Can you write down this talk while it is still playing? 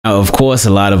Now, of course,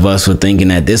 a lot of us were thinking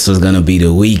that this was going to be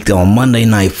the week on Monday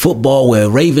Night Football where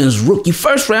Ravens rookie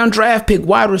first-round draft pick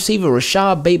wide receiver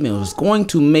Rashod Bateman was going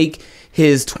to make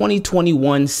his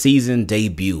 2021 season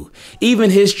debut.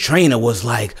 Even his trainer was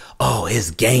like, oh,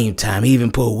 it's game time. He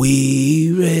even put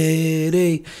 "We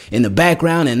Ready" in the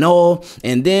background and all.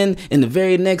 And then in the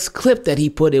very next clip that he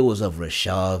put, it was of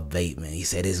Rashod Bateman. He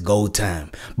said it's go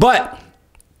time. But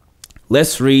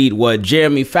let's read what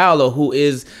Jeremy Fowler, who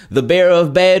is the bearer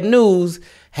of bad news,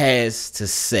 has to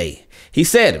say. He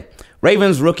said,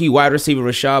 Ravens rookie wide receiver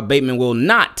Rashod Bateman will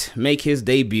not make his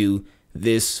debut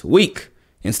this week.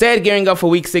 Instead, gearing up for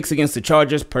week 6 against the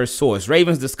Chargers, per source.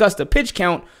 Ravens discussed a pitch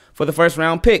count for the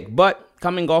first-round pick, but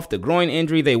coming off the groin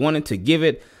injury, they wanted to give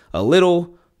it a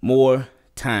little more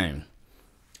time.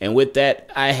 And with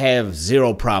that, I have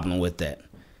zero problem with that.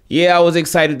 Yeah, I was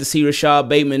excited to see Rashod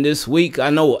Bateman this week. I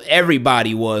know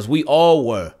everybody was. We all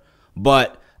were.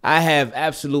 But I have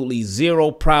absolutely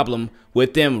zero problem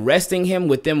with them resting him,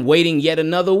 with them waiting yet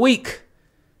another week,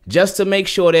 just to make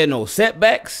sure there are no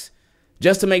setbacks,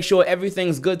 just to make sure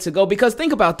everything's good to go. Because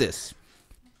think about this.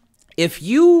 If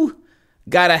you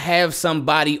got to have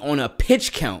somebody on a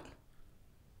pitch count,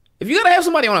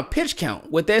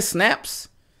 with their snaps,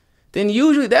 then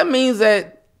usually that means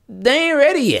that they ain't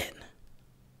ready yet.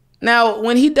 Now,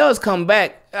 when he does come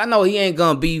back, I know he ain't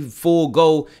going to be full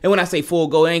go. And when I say full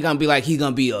go, it ain't going to be like he's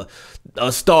going to be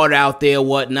a starter out there,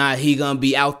 whatnot. He going to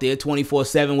be out there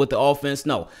 24/7 with the offense.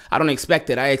 No, I don't expect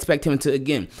that. I expect him to,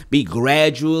 again, be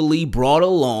gradually brought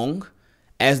along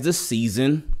as the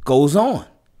season goes on.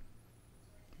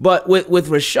 But with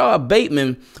Rashod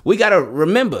Bateman, we got to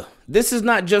remember, this is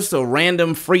not just a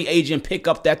random free agent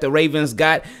pickup that the Ravens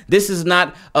got. This is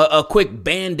not a quick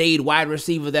Band-Aid wide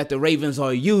receiver that the Ravens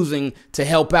are using to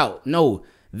help out. No,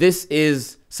 this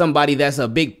is somebody that's a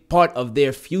big part of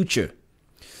their future.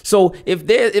 So if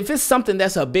it's something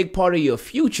that's a big part of your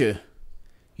future,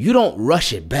 you don't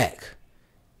rush it back.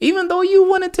 Even though you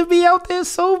want it to be out there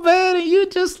so bad and you're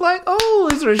just like, oh,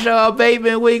 it's Rashod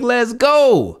Bateman week, let's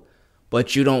go.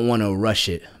 But you don't want to rush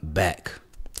it back.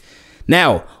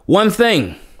 Now, one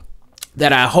thing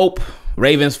that I hope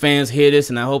Ravens fans hear this,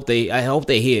 and I hope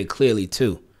they hear it clearly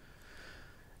too.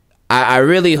 I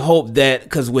really hope that,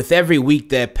 because with every week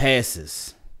that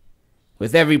passes,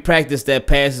 with every practice that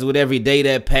passes, with every day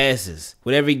that passes,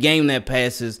 with every game that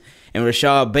passes, and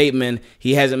Rashod Bateman,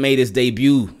 he hasn't made his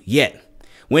debut yet.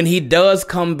 When he does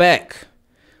come back,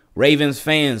 Ravens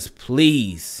fans,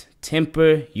 please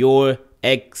temper your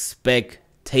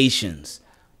expectations.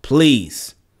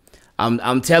 Please.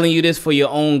 I'm telling you this for your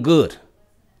own good.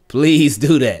 Please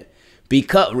do that.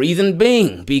 Reason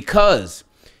being, because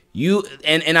you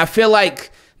and I feel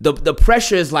like the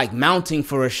pressure is like mounting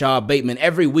for Rashod Bateman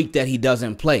every week that he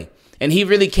doesn't play. And he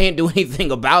really can't do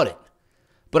anything about it.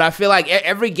 But I feel like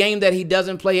every game that he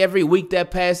doesn't play, every week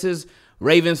that passes,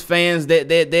 Ravens fans,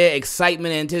 their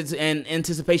excitement and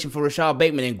anticipation for Rashod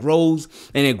Bateman, it grows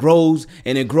and it grows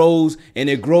and it grows and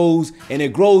it grows and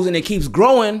it grows and it keeps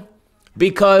growing,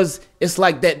 because it's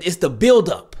like that. It's the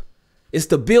buildup. It's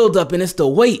the buildup and it's the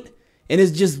wait. And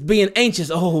it's just being anxious.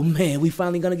 Oh, man, we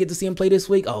finally going to get to see him play this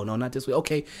week? Oh, no, not this week.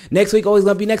 Okay. Next week, always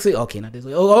going to be next week. Okay, not this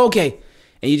week. Oh, okay.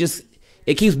 And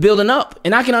it keeps building up.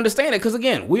 And I can understand it because,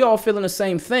 again, we all feeling the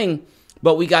same thing,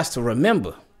 but we got to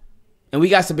remember. And we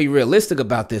got to be realistic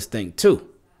about this thing, too.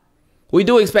 We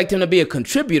do expect him to be a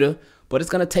contributor, but it's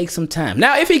going to take some time.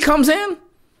 Now, if he comes in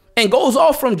and goes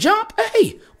off from jump,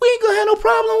 hey, we ain't going to have no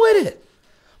problem with it.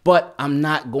 But I'm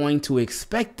not going to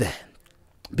expect that.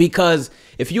 Because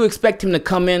if you expect him to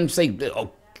come in and say,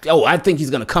 oh, I think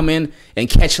he's going to come in and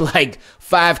catch like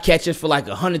 5 catches for like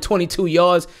 122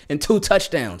 yards and 2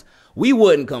 touchdowns, we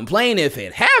wouldn't complain if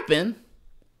it happened.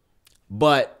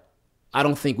 But I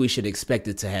don't think we should expect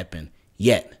it to happen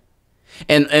yet.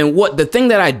 And what the thing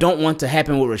that I don't want to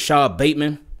happen with Rashod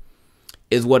Bateman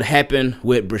is what happened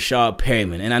with Rashod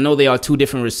Perriman. And I know they are 2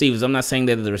 different receivers. I'm not saying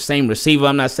that they're the same receiver.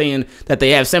 I'm not saying that they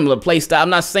have similar play style. I'm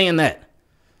not saying that.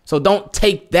 So don't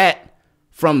take that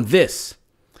from this.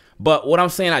 But what I'm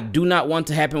saying I do not want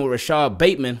to happen with Rashod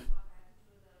Bateman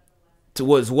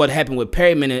was what happened with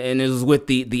Perriman, and it was with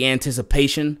the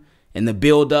anticipation and the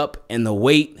build-up and the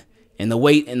wait and the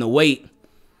wait and the wait.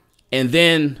 And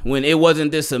then when it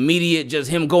wasn't this immediate, just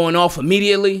him going off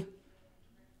immediately,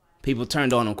 people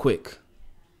turned on him quick.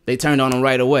 They turned on him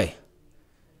right away.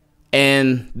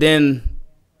 And then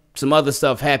some other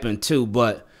stuff happened too,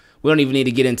 but we don't even need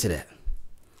to get into that.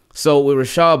 So with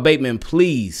Rashod Bateman,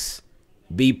 please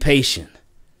be patient.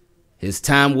 His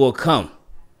time will come.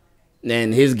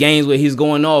 And his games where he's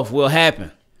going off will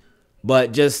happen.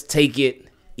 But just take it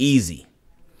easy.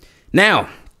 Now,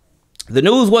 the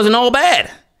news wasn't all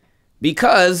bad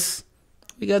because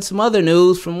we got some other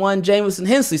news from one Jamison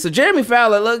Hensley. So Jeremy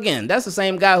Fowler, look, again, that's the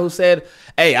same guy who said,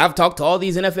 hey, I've talked to all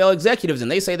these NFL executives, and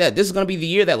they say that this is going to be the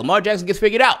year that Lamar Jackson gets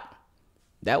figured out.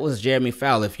 That was Jeremy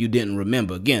Fowler, if you didn't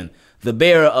remember. Again, the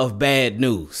bearer of bad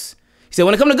news. He said,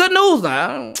 when it comes to good news,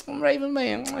 nah, I'm Ravens,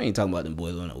 man. I ain't talking about them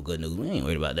boys with no good news. We ain't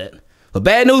worried about that. But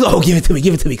bad news, oh, give it to me,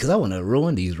 because I want to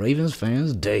ruin these Ravens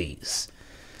fans' days.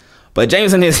 But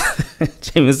Jamison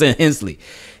Hensley,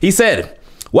 he said,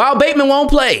 while Bateman won't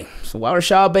play, so while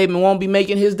Rashod Bateman won't be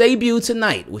making his debut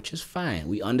tonight, which is fine,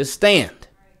 we understand.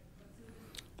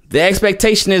 The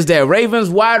expectation is that Ravens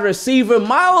wide receiver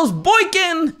Miles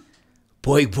Boykin,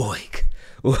 boik.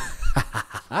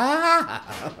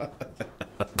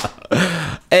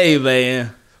 Hey,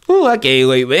 man. Ooh, I can't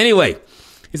wait. But anyway,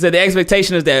 he said the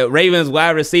expectation is that Ravens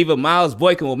wide receiver Miles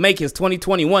Boykin will make his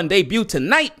 2021 debut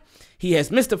tonight. He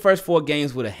has missed the first 4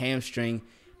 games with a hamstring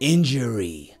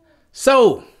injury.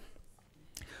 So,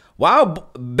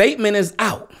 while Bateman is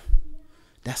out,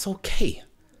 that's okay.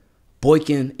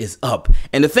 Boykin is up.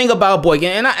 And the thing about Boykin,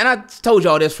 and I told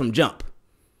y'all this from jump.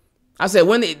 I said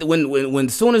when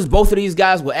as soon as both of these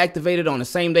guys were activated on the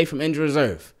same day from injury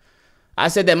reserve, I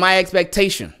said that my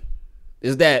expectation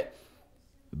is that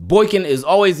Boykin is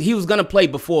always, he was going to play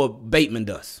before Bateman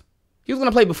does. He was going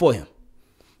to play before him.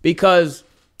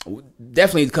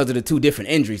 Definitely because of the 2 different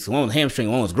injuries. One was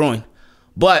hamstring, one was groin.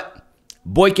 But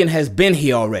Boykin has been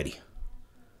here already.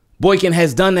 Boykin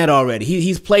has done that already.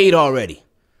 He's played already.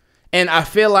 And I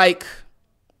feel like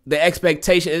the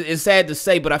expectation, it's sad to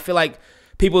say, but I feel like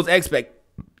people's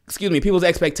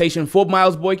expectation for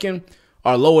Miles Boykin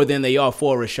are lower than they are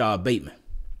for Rashod Bateman,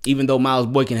 even though Miles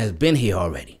Boykin has been here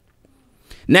already.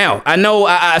 Now, I know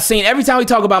I've seen every time we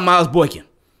talk about Miles Boykin,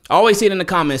 I always see it in the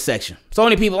comments section. So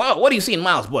many people, oh, what do you see in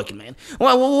Miles Boykin, man?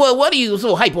 What are you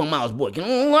so hype on Miles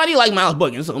Boykin? Why do you like Miles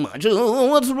Boykin so much?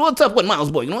 What's up with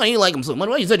Miles Boykin? Why do you like him so much?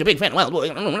 Why are you such a big fan of Miles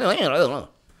Boykin?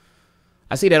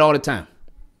 I see that all the time.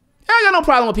 I got no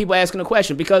problem with people asking the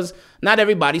question because not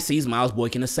everybody sees Miles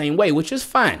Boykin the same way, which is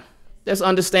fine. That's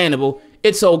understandable.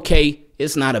 It's okay.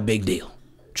 It's not a big deal.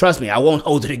 Trust me, I won't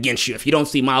hold it against you if you don't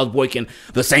see Miles Boykin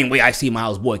the same way I see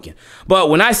Miles Boykin. But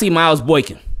when I see Miles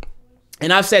Boykin,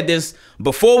 and I've said this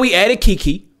before we added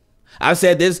Kiki, I've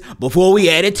said this before we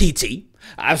added TT,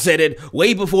 I've said it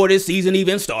way before this season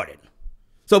even started.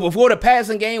 So before the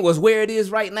passing game was where it is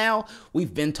right now,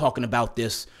 we've been talking about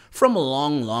this from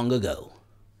long ago.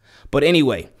 But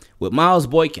anyway, with Miles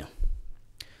Boykin,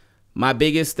 my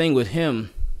biggest thing with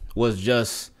him was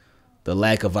just the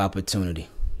lack of opportunity.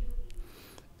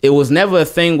 It was never a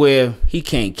thing where he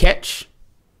can't catch.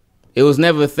 It was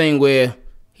never a thing where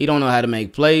he don't know how to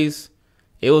make plays.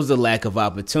 It was the lack of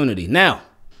opportunity. Now,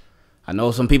 I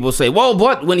know some people say, well,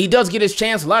 but when he does get his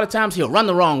chance, a lot of times he'll run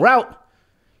the wrong route.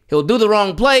 He'll do the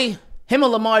wrong play. Him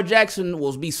and Lamar Jackson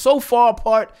will be so far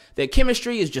apart that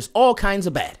chemistry is just all kinds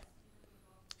of bad.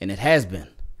 And it has been.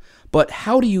 But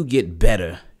how do you get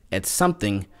better at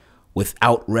something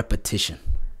without repetition?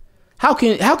 How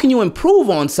can you improve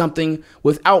on something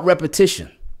without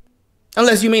repetition?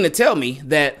 Unless you mean to tell me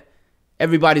that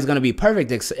everybody's going to be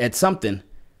perfect at something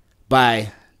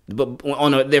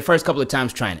on their first couple of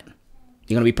times trying it.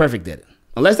 You're going to be perfect at it.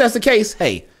 Unless that's the case,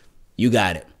 hey, you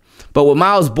got it. But with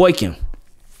Miles Boykin,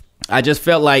 I just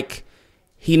felt like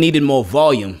he needed more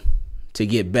volume to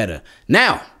get better.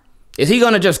 Now, is he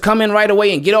going to just come in right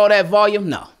away and get all that volume?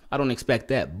 No, I don't expect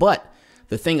that. But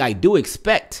the thing I do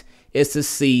expect is to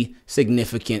see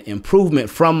significant improvement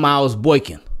from Miles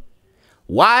Boykin.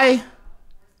 Why?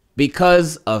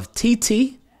 Because of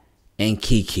TT and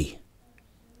Kiki.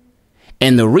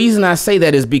 And the reason I say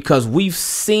that is because we've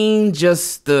seen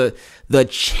just the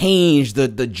change, the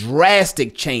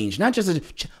drastic change, not just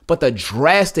but the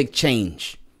drastic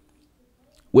change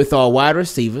with our wide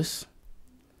receivers,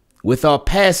 with our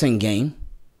passing game,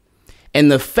 and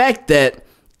the fact that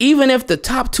even if the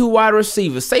top 2 wide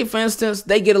receivers, say for instance,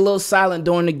 they get a little silent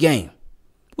during the game.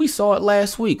 We saw it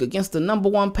last week against the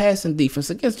 #1 passing defense,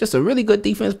 against just a really good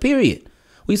defense, period.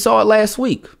 We saw it last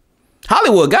week.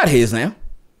 Hollywood got his now.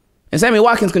 And Sammy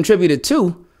Watkins contributed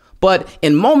too. But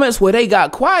in moments where they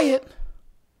got quiet,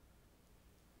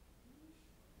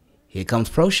 here comes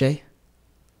Prochet.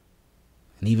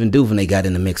 And even Duvernay got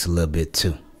in the mix a little bit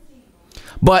too.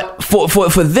 But for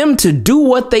them to do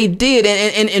what they did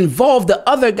and involve the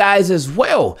other guys as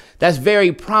well, that's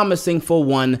very promising for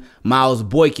one Miles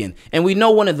Boykin. And we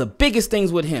know one of the biggest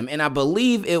things with him, and I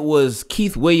believe it was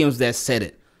Keith Williams that said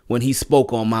it when he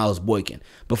spoke on Miles Boykin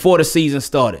before the season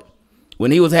started,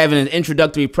 when he was having an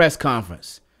introductory press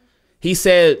conference. He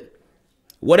said,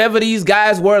 whatever these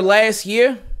guys were last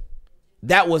year,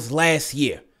 that was last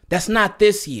year. That's not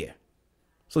this year.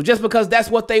 So just because that's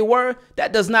what they were,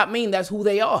 that does not mean that's who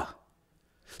they are.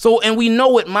 So, and we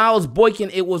know with Miles Boykin,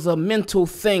 it was a mental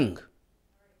thing.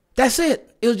 That's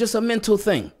it. It was just a mental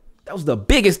thing. That was the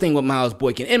biggest thing with Miles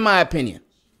Boykin, in my opinion.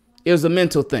 It was a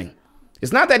mental thing.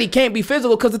 It's not that he can't be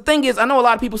physical, because the thing is, I know a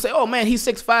lot of people say, oh man, he's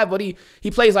 6'5", but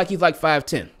he plays like he's like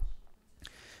 5'10".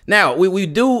 Now, we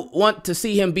do want to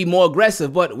see him be more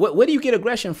aggressive, but where do you get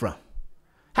aggression from?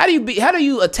 How do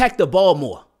you attack the ball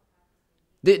more?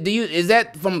 Is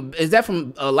that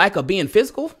from a lack of being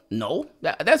physical? No,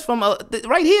 that's from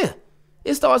right here.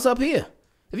 It starts up here.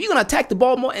 If you're gonna attack the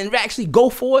ball more and actually go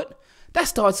for it, that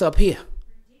starts up here.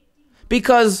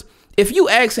 Because if you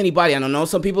ask anybody, I don't know,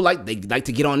 some people like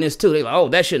to get on this too. They're like, oh,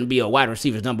 that shouldn't be a wide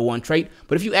receiver's #1 trait.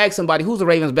 But if you ask somebody who's the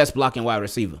Ravens' best blocking wide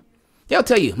receiver, they'll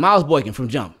tell you Miles Boykin from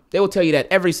jump. They will tell you that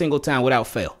every single time without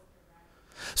fail.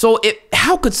 So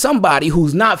how could somebody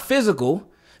who's not physical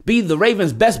be the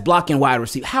Ravens' best blocking wide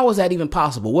receiver? How is that even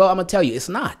possible? Well, I'm going to tell you, it's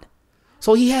not.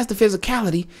 So he has the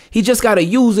physicality. He just got to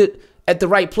use it at the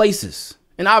right places.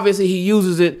 And obviously he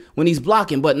uses it when he's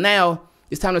blocking. But now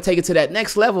it's time to take it to that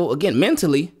next level, again,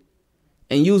 mentally,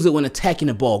 and use it when attacking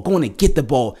the ball, going to get the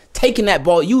ball, taking that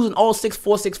ball, using all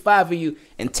 6'4", 6'5" of you,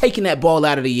 and taking that ball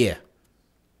out of the air.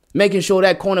 Making sure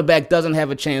that cornerback doesn't have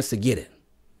a chance to get it.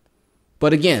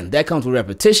 But again, that comes with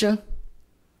repetition.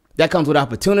 That comes with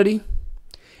opportunity.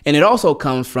 And it also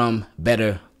comes from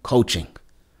better coaching,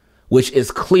 which is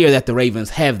clear that the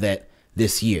Ravens have that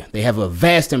this year. They have a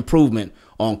vast improvement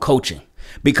on coaching,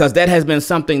 because that has been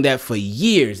something that for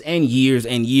years and years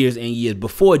and years and years,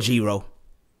 before Giro,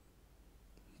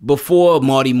 before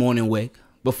Marty Morningweg,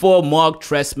 before Mark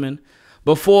Trestman,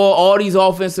 before all these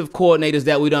offensive coordinators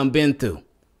that we done been through,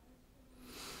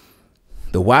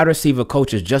 the wide receiver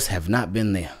coaches just have not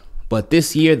been there. But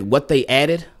this year, what they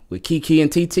added with Kiki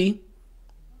and TT,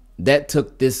 that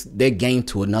took their game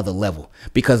to another level,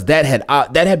 because that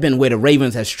had been where the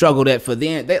Ravens had struggled at for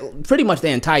pretty much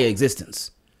their entire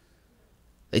existence.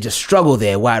 They just struggle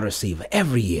there, wide receiver,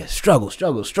 every year. Struggle.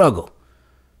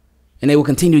 And they will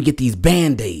continue to get these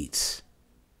Band-Aids.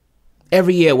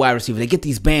 Every year, wide receiver, they get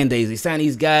these Band-Aids. They sign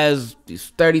these guys, these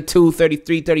 32,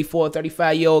 33, 34,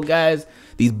 35-year-old guys,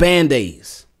 these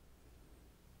Band-Aids.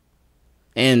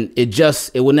 And it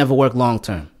will never work long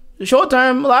term. The short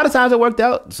term, a lot of times it worked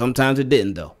out. Sometimes it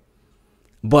didn't, though.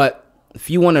 But if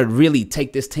you want to really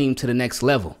take this team to the next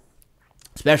level,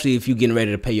 especially if you're getting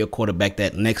ready to pay your quarterback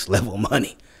that next level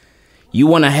money, you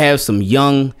want to have some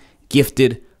young,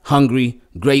 gifted, hungry,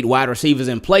 great wide receivers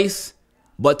in place.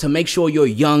 But to make sure your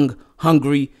young,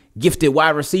 hungry, gifted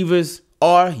wide receivers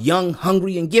are young,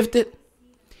 hungry, and gifted,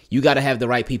 you got to have the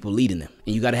right people leading them,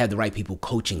 and you got to have the right people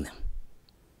coaching them.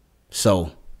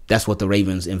 So that's what the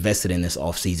Ravens invested in this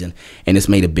offseason, and it's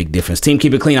made a big difference. Team,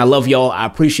 keep it clean. I love y'all. I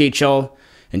appreciate y'all.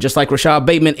 And just like Rashod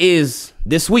Bateman is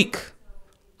this week,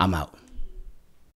 I'm out.